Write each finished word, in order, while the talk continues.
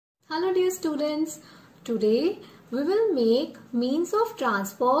Hello dear students, today we will make means of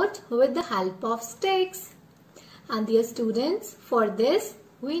transport with the help of sticks. And dear students, for this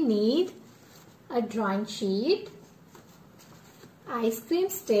we need a drawing sheet, ice cream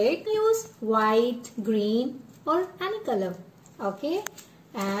stick, use white, green or any color, okay,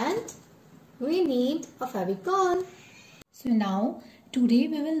 and we need a Fevicol. So now today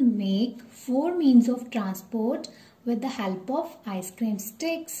we will make 4 means of transport with the help of ice cream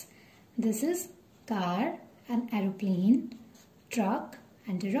sticks. This is car, an aeroplane, truck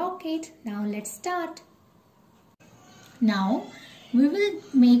and a rocket. Now let's start. Now we will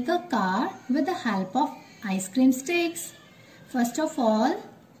make a car with the help of ice cream sticks. First of all,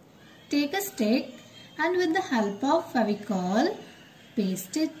 take a stick and with the help of Fevicol,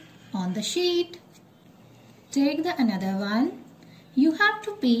 paste it on the sheet. Take the another one. You have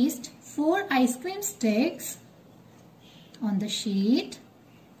to paste 4 ice cream sticks on the sheet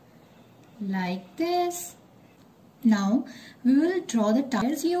like this. Now we will draw the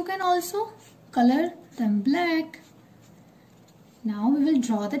tires. You can also color them black. Now we will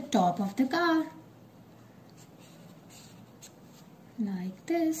draw the top of the car like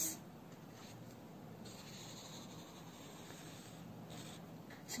this.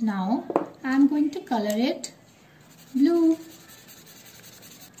 So now I am going to color it blue.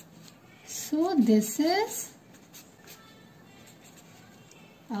 So this is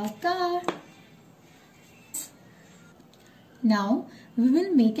our car. Now we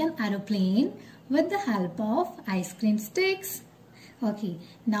will make an aeroplane with the help of ice cream sticks. Okay,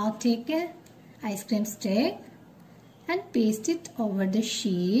 now take an ice cream stick and paste it over the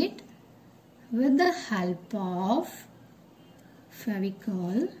sheet with the help of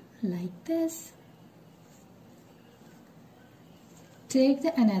Fevicol like this. Take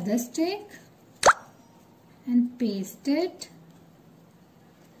the another stick and paste it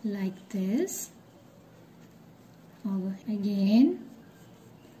like this. Over again,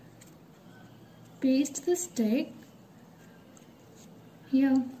 paste the stick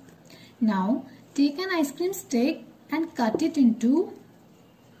here. Now take an ice cream stick and cut it into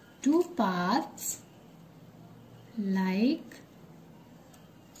 2 parts like.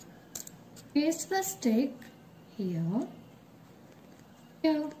 Paste the stick here.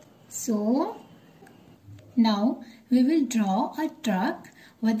 So now we will draw a truck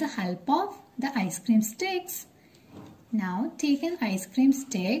with the help of the ice cream sticks. Now take an ice cream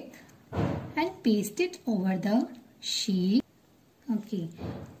stick and paste it over the sheet. Okay,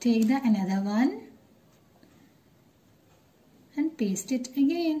 take the another one and paste it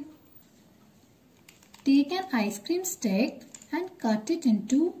again. Take an ice cream stick and cut it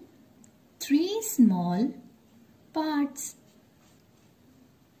into 3 small parts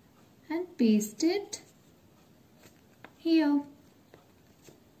and paste it here.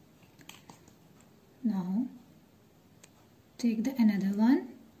 Now take the another one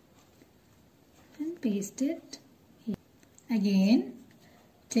and paste it here. Again,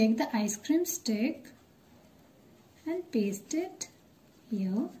 take the ice cream stick and paste it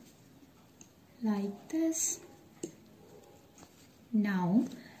here like this. Now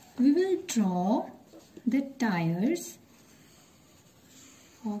we will draw the tires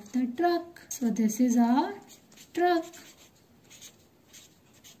of the truck. So this is our truck.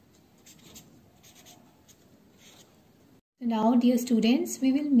 Now dear students,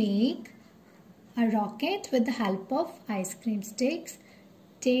 we will make a rocket with the help of ice cream sticks.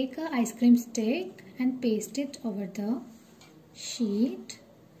 Take a ice cream stick and paste it over the sheet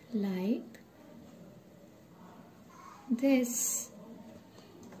like this.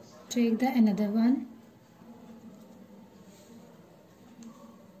 Take the another one.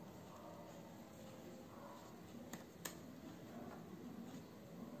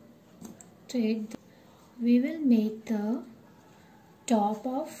 We will make the top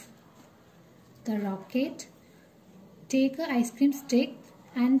of the rocket. Take a ice cream stick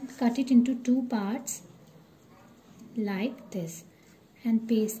and cut it into 2 parts like this and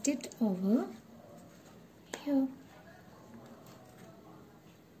paste it over here.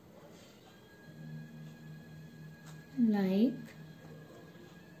 Like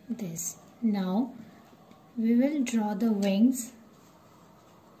this. Now we will draw the wings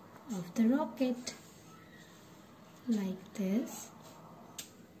of the rocket like this.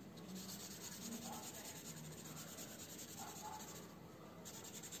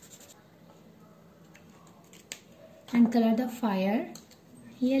 And color the fire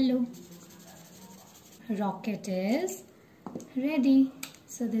yellow. Rocket is ready.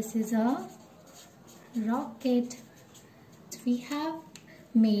 So this is a rocket. We have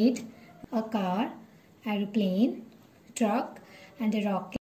made a car, aeroplane, truck and a rocket.